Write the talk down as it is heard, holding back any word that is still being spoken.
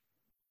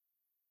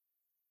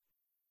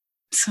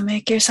So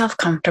make yourself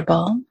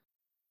comfortable,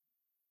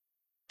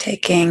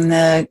 taking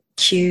the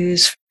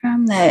cues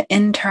from the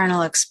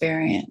internal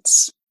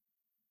experience,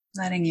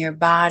 letting your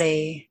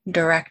body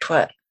direct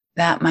what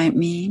that might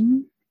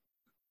mean.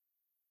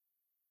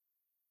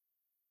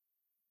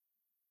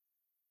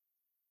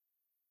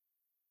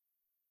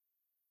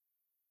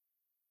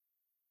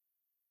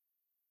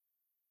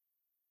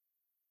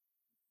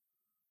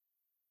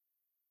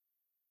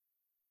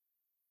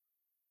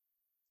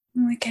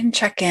 We can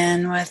check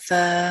in with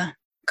the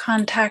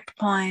contact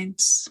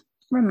points,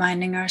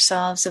 reminding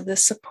ourselves of the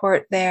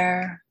support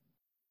there.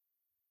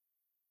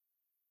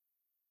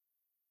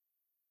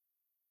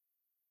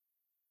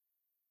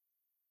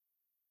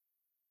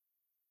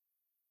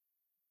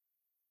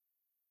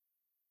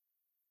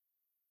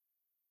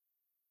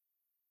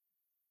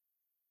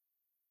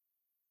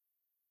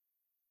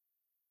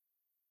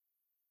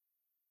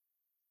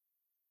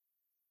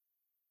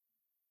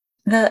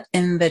 The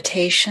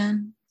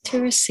invitation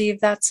to receive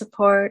that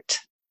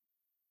support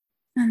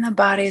and the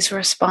body's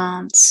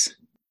response.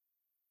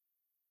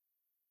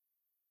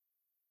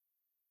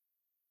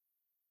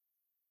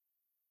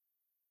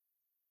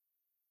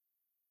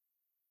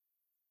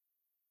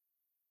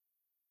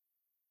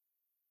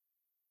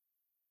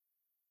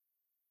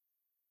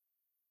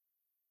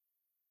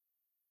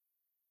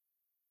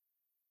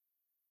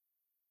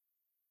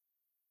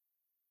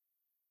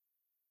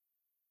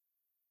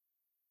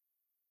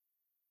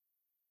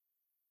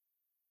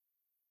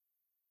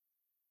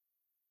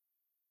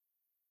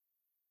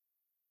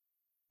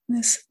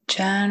 This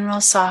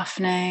general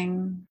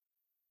softening,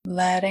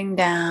 letting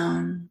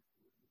down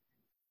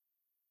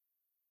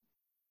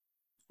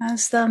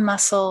as the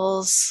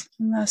muscles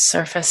and the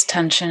surface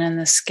tension in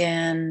the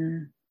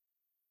skin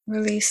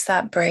release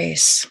that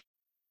brace.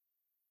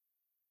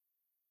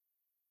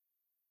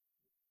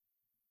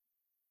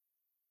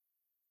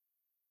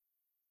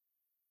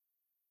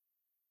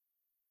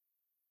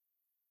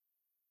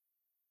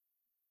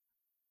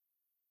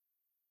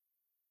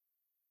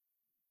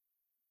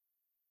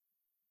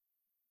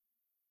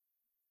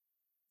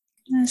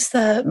 As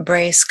the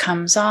brace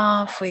comes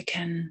off, we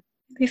can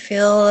maybe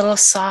feel a little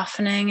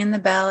softening in the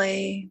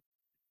belly.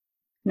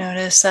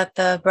 Notice that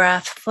the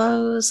breath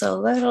flows a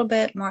little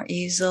bit more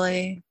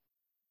easily.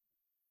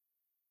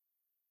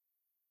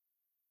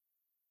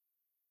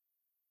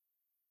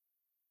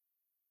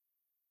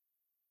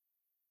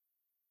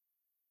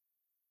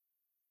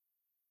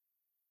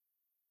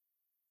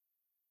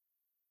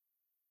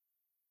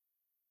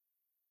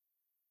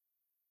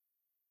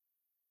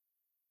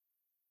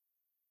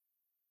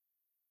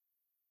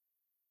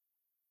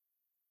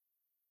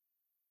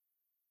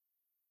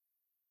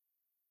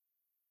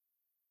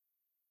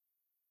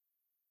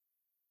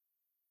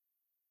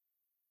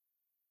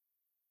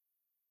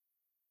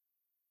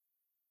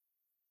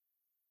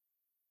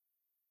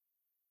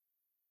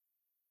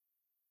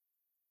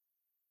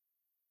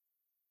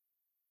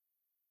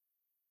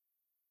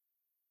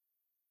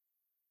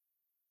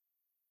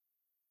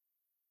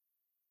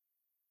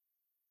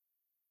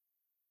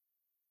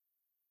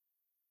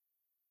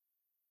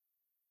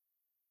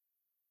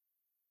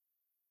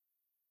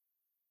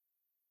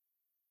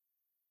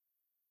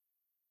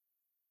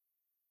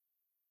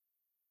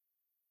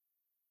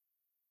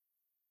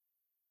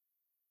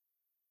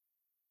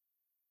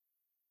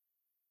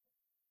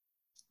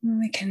 And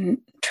we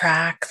can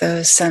track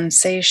those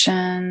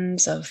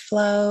sensations of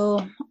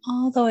flow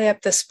all the way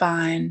up the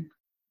spine.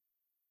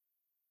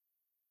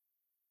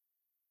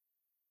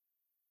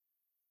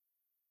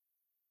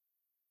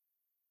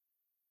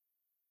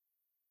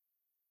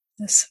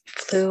 This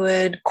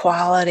fluid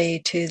quality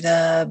to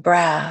the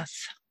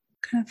breath,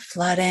 kind of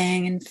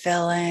flooding and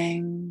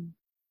filling.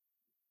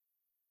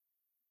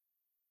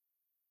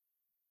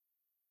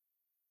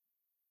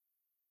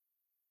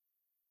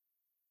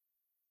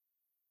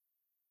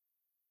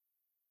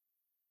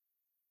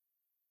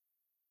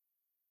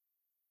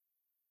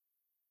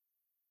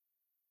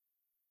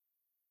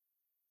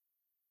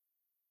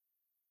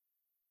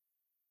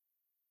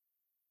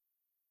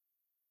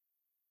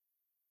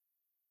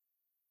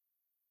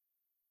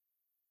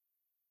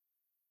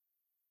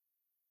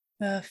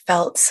 The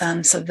felt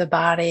sense of the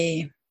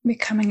body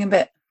becoming a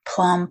bit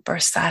plump or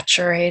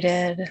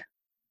saturated.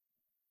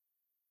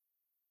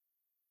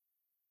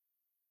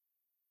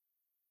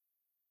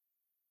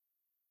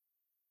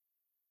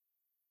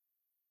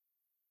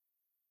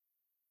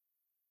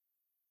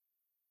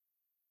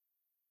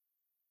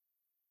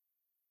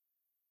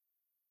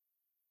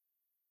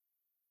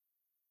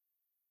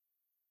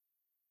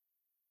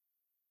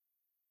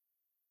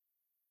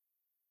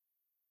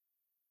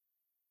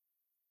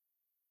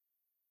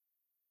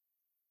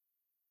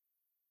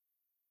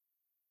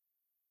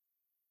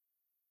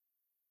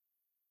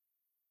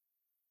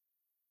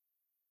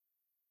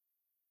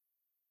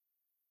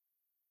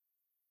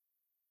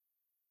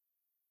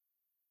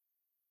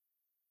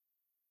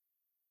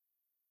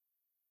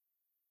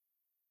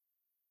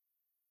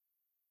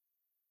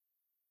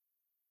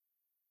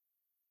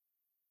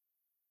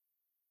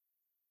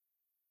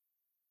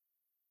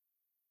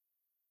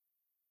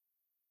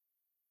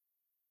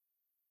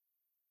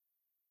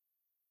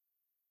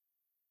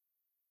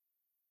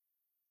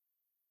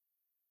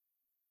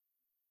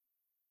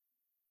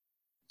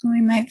 We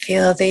might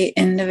feel the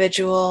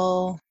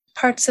individual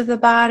parts of the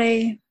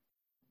body,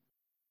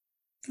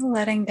 the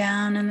letting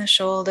down in the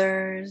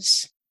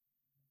shoulders,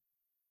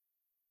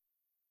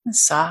 the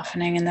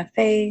softening in the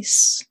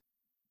face,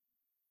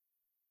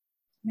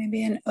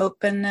 maybe an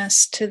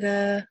openness to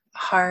the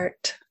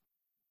heart.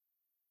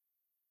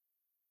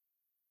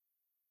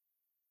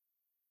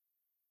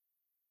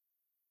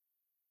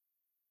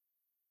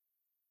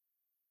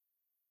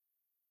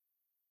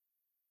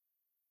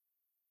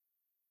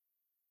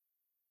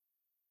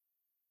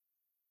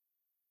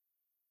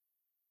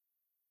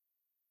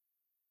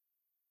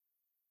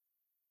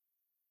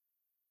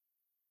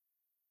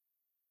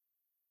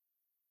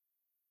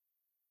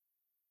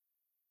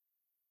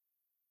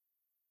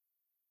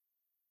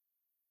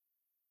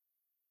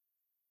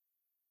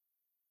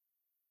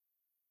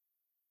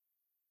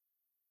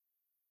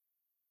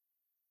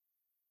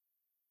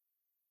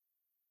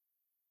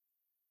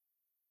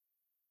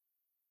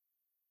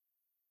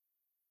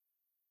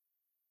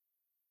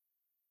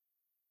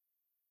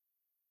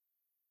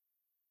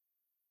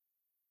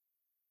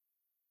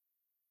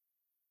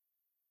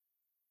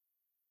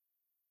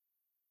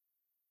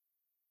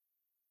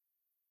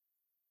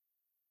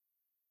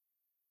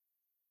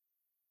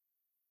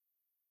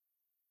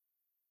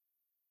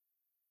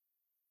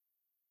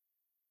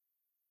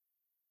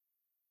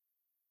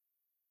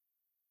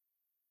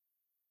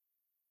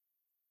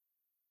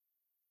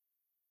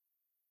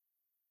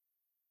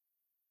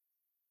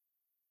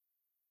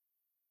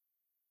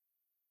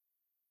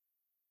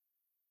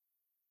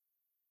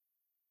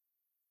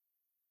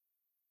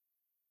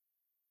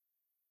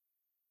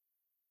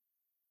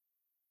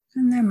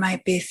 And there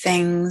might be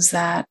things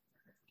that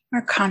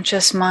our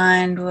conscious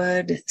mind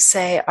would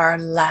say are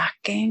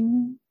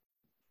lacking,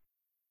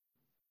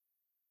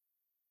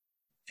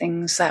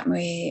 things that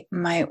we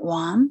might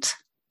want.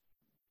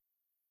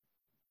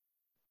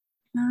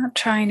 Not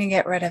trying to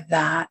get rid of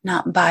that,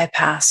 not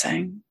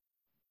bypassing,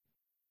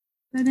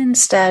 but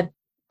instead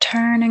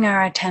turning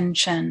our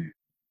attention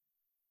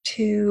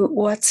to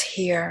what's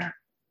here.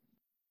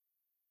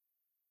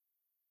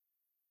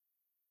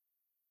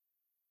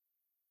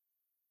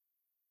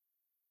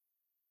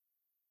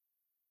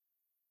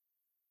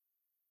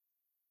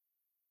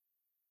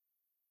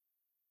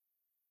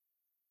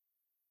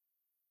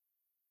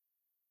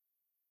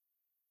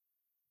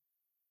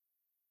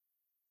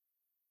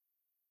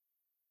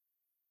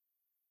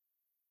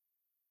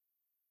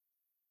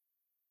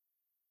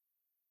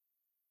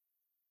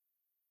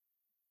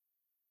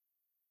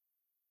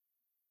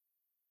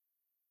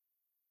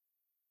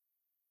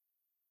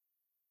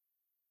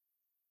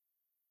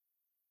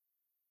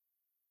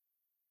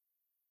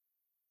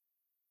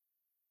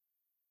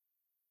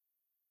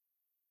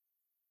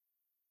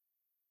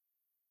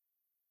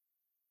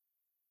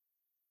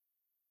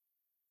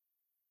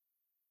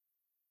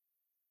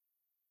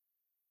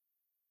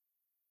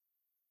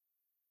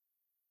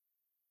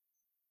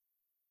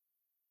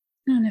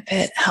 And if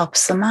it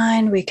helps the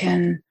mind, we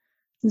can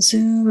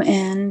zoom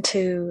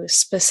into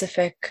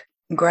specific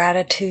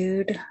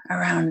gratitude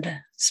around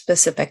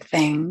specific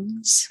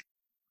things.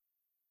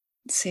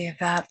 See if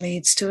that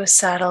leads to a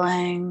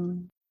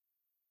settling.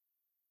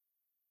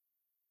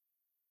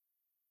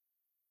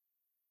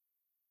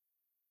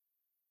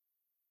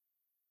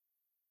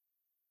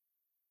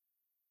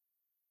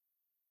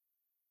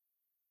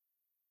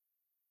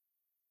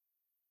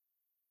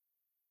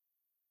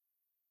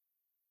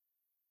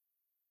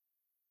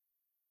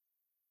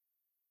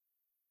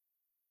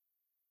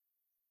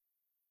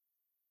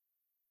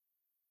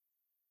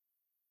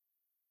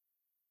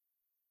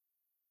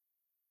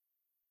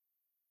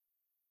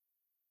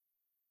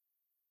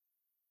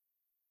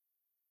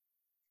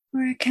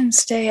 Or it can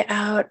stay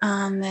out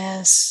on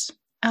this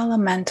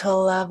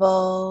elemental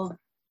level,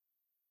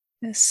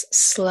 this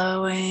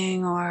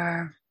slowing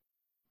or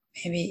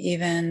maybe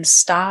even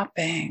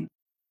stopping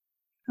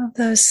of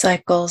those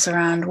cycles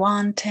around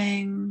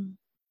wanting,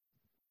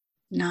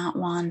 not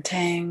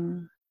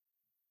wanting.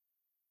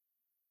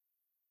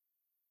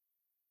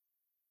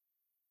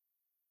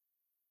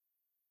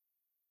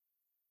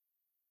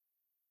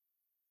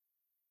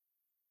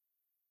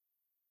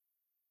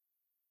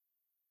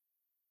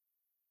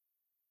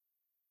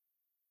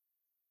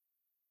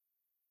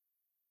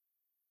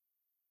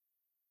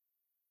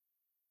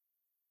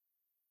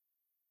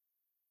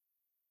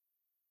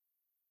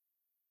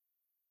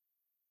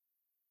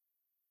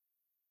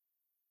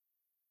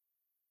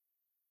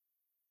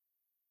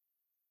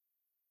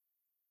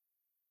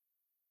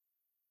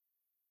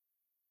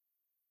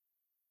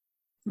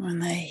 When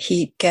the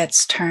heat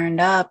gets turned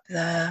up,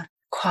 the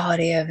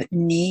quality of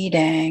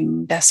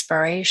needing,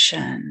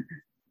 desperation,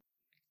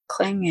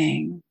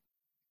 clinging,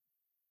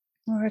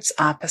 or its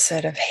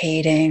opposite of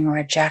hating,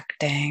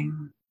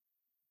 rejecting,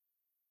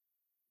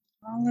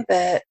 all of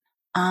it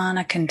on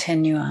a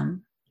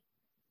continuum.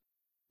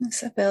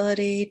 This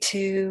ability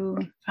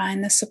to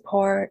find the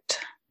support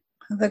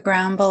of the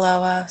ground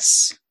below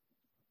us.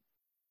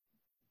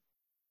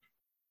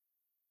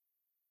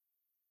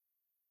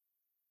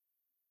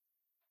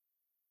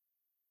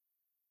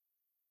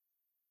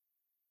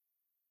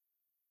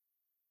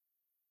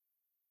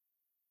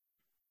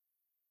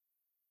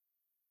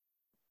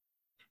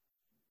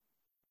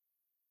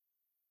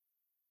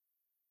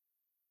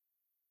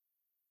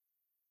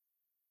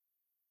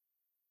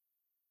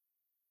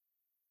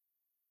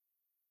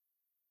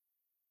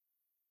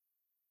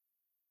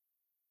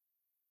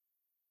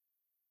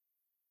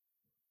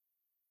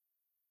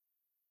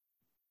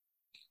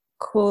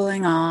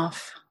 cooling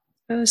off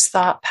those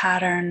thought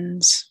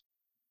patterns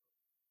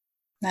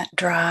that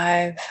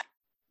drive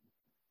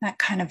that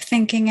kind of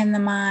thinking in the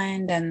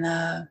mind and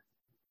the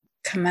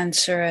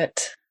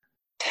commensurate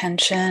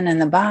tension in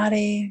the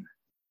body.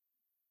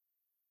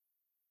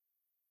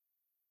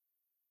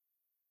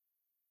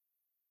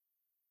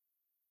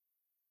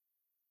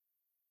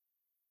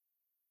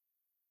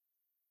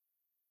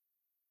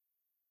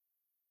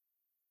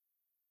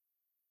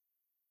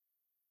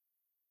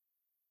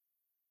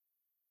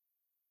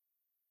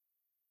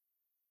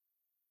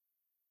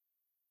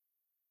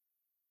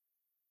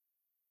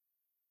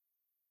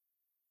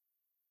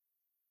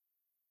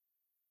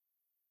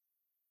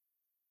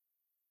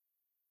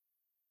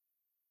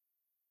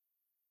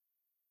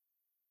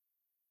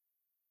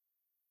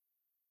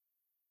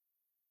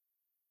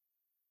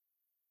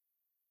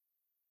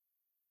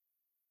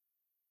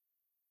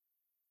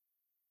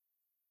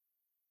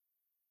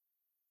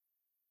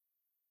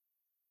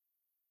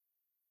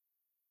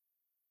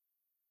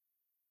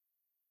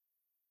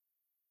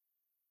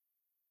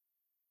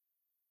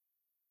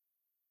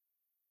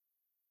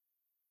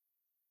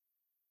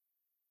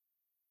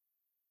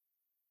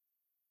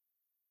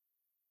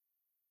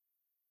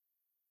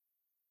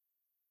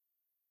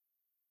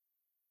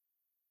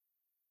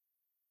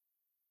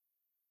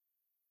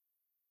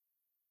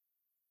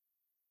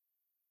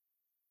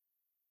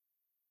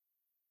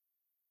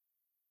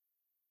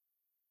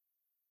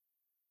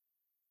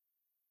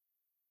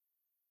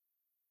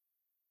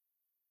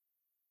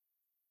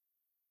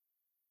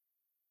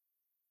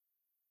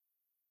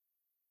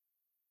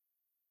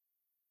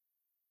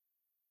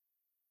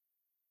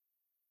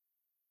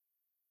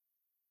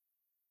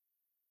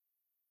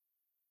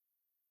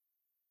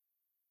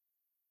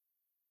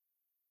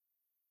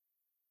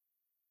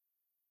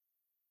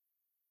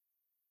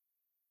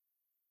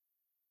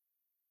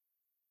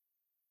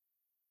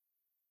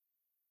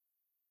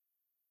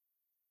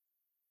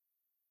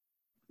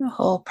 The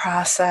whole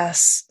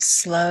process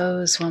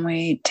slows when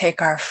we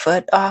take our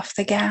foot off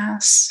the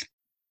gas.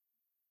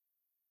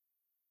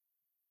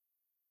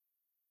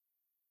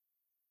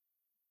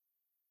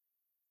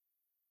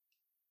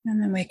 And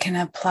then we can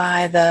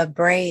apply the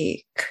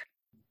brake,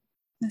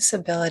 this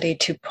ability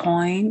to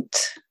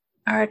point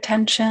our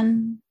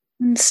attention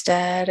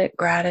instead at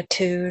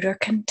gratitude or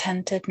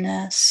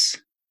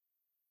contentedness.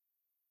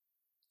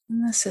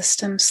 And the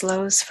system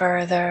slows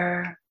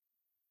further.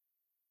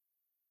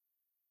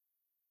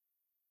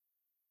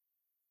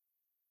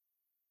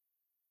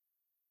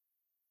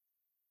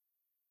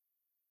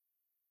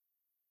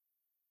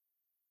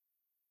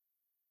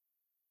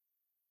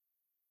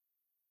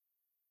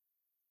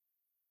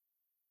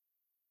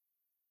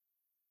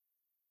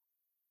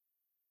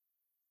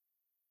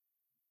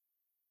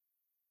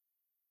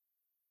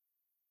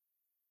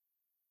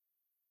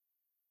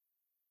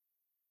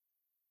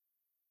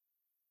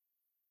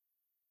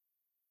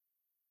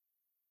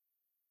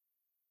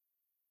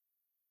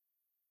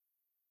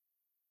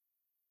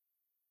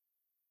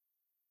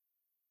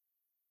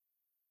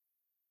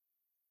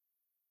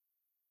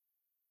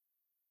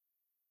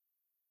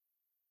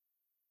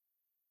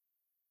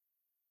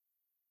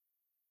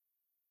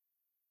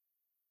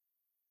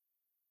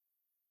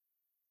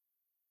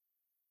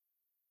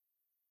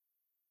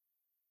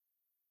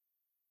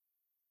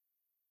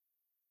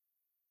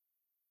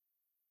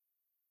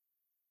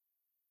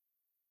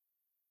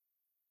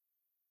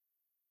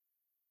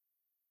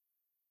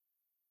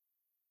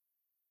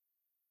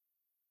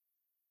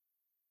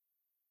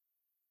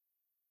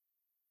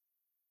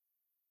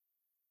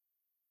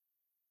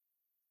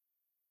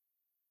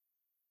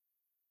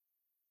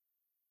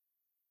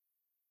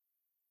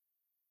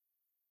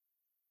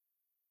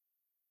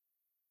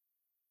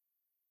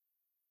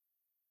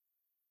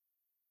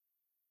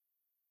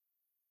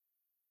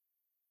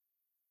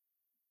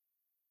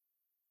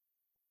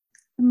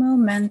 The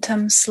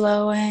momentum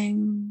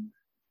slowing.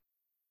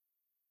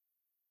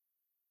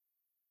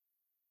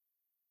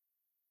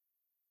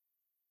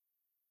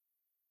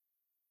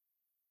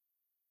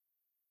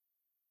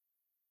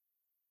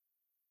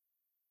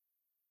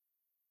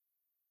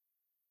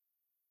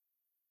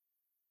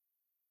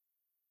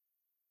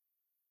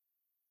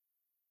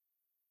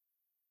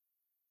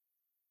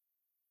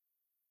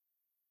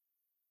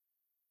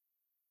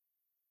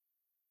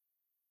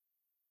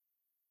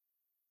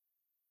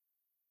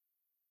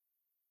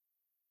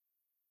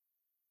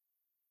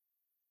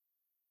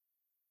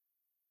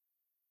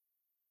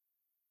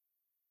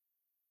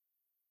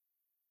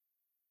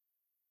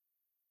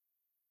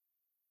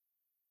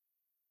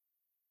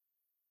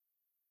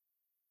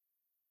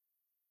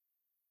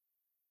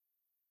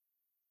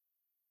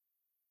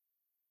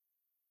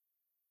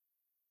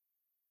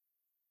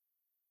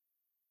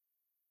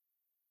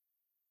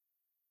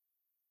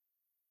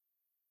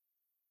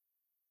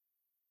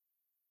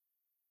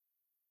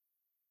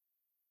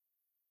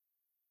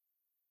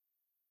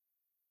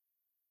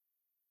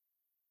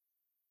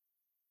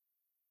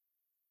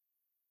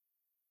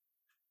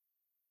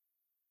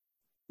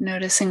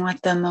 Noticing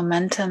what the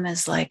momentum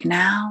is like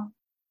now.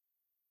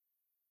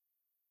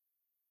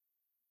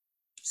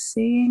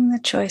 Seeing the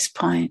choice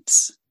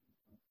points.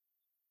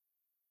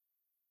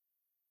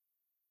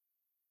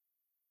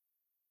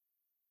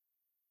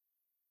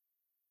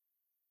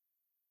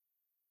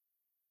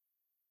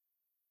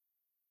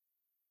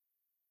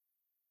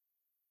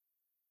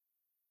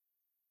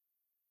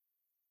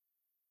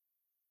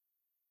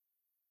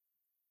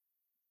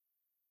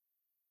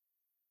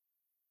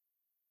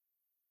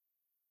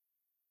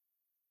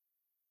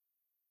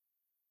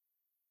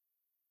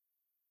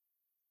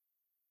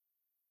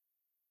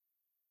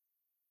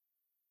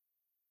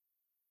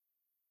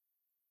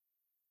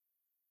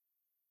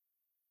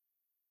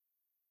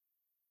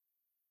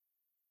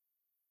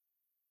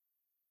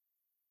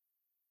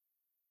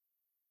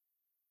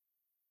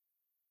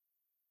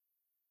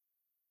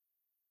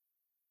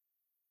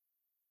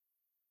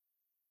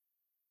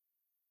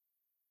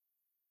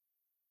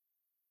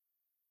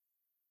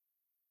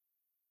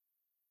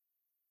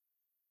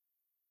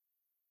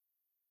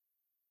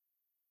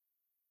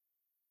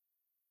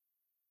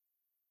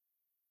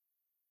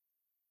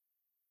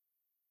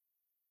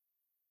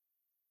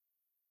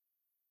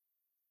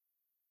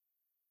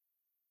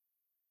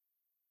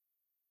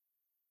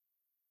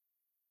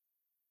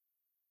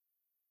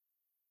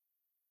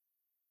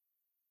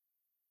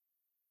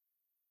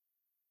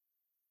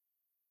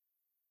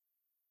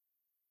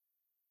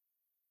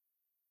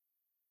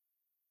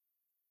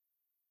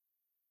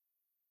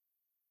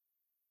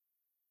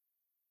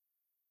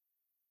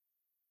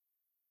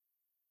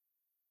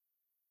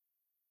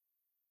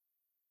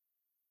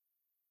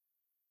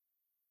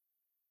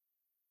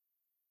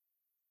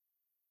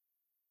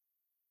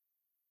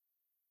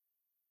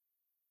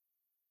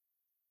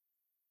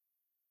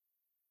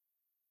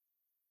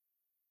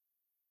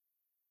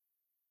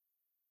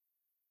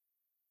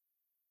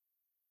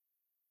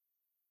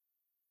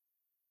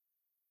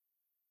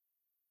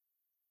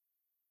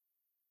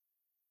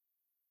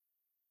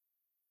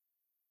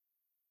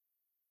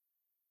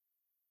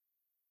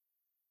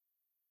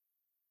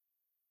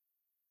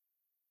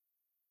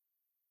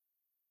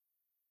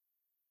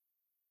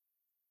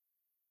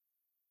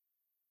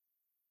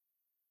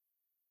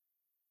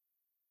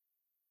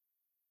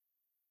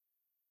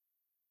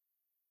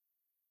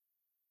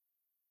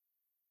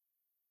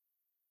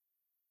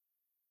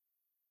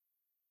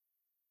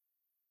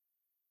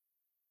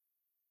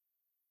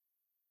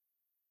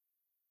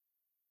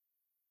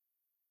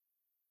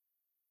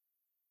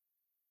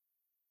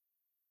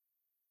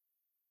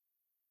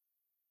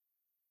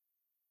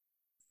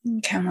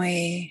 Can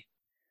we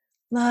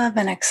love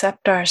and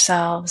accept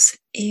ourselves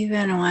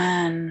even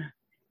when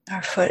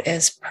our foot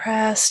is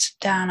pressed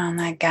down on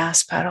that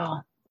gas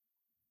pedal?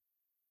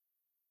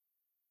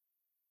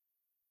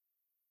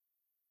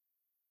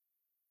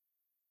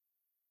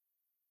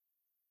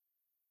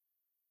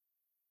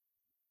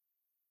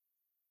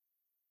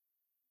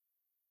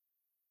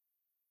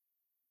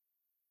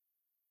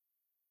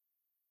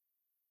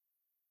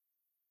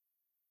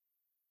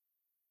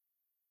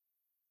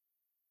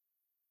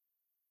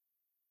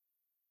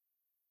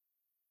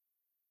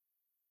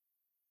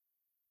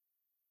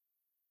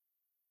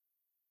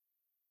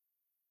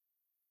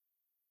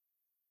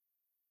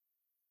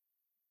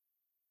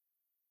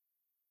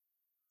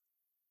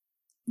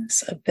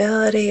 This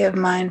ability of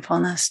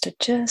mindfulness to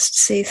just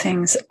see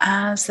things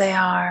as they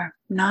are,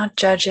 not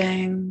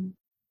judging,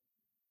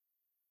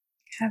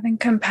 having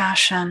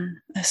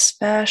compassion,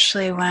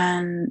 especially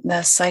when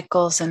the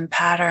cycles and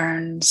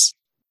patterns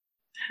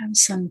have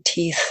some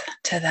teeth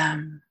to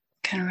them,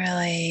 can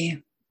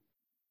really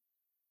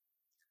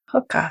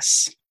hook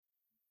us.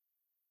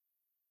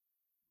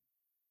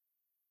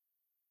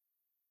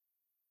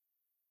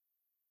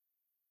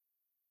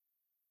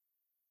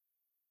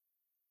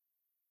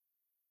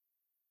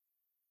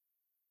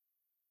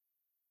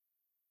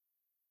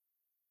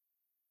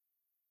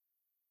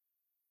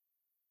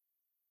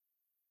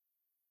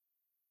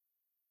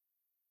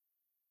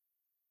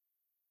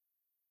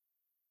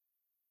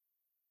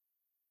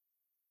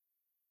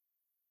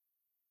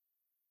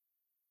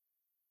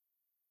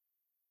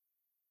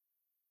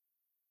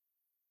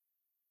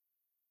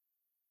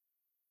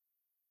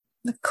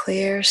 The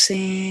clear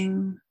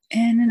seeing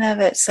in and of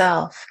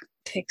itself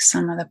takes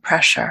some of the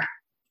pressure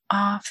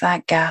off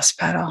that gas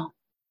pedal.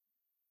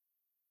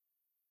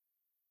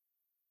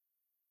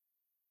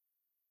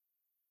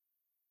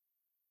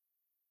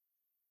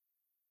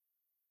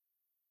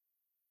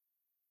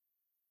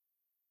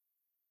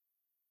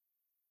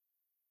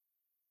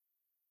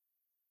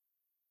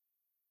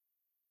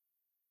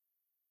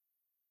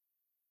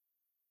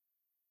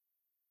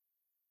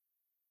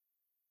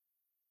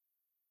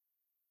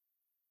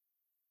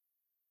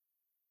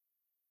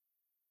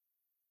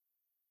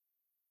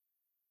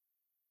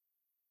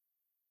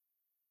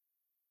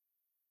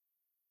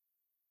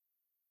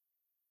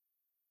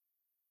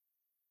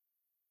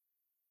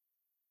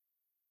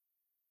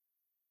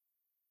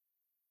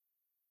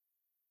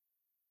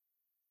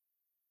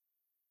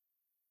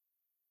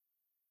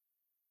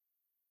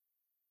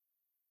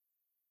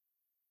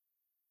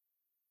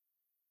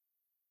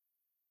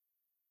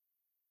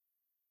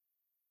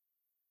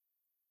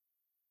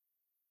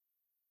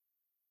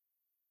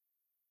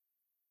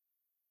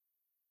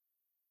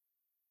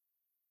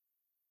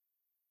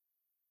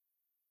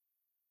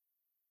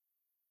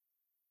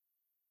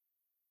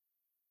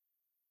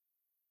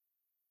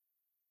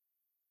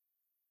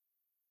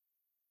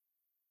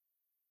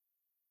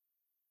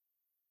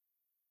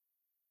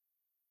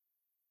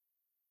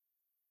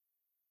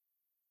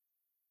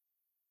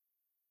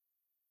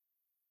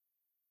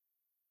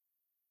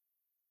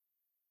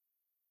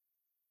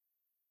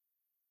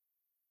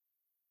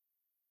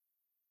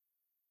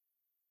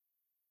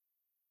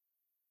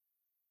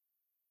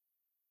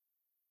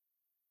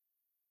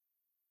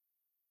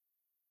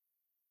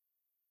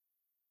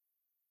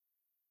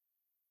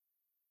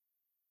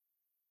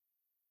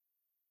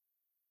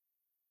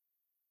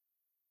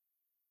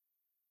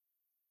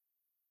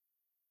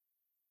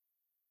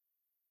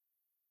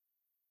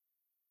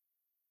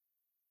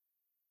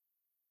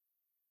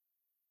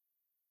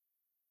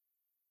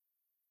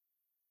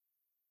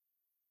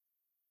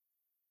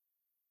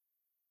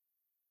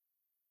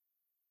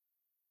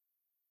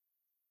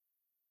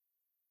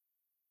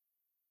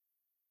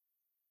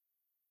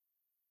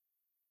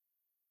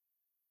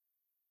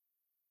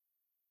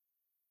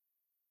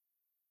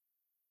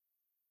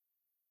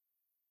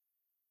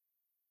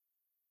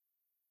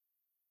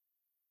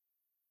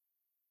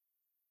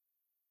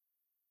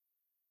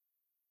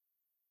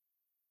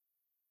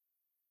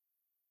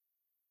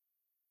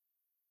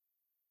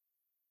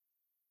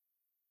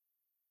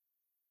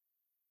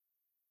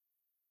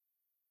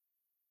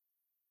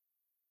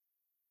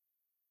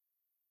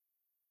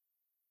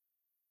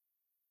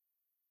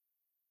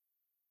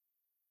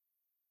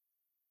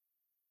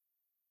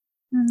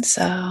 And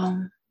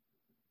so,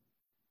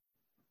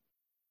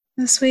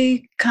 as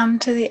we come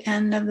to the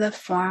end of the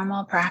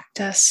formal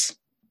practice,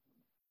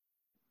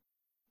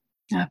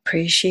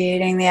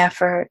 appreciating the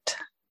effort,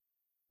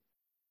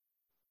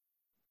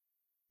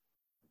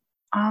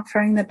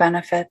 offering the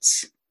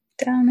benefits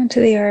down into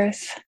the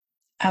earth,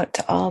 out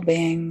to all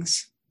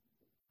beings.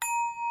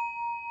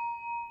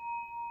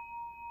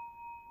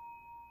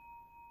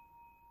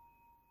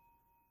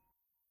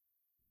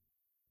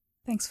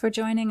 Thanks for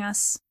joining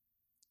us.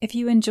 If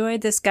you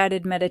enjoyed this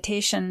guided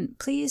meditation,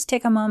 please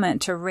take a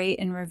moment to rate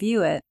and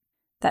review it.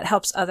 That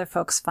helps other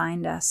folks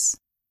find us.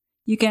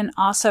 You can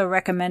also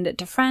recommend it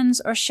to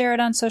friends or share it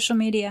on social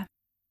media.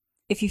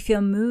 If you feel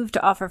moved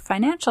to offer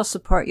financial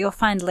support, you'll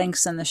find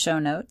links in the show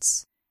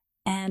notes.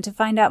 And to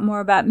find out more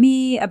about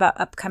me, about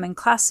upcoming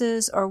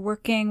classes, or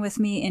working with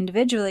me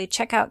individually,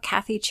 check out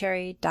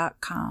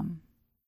kathycherry.com.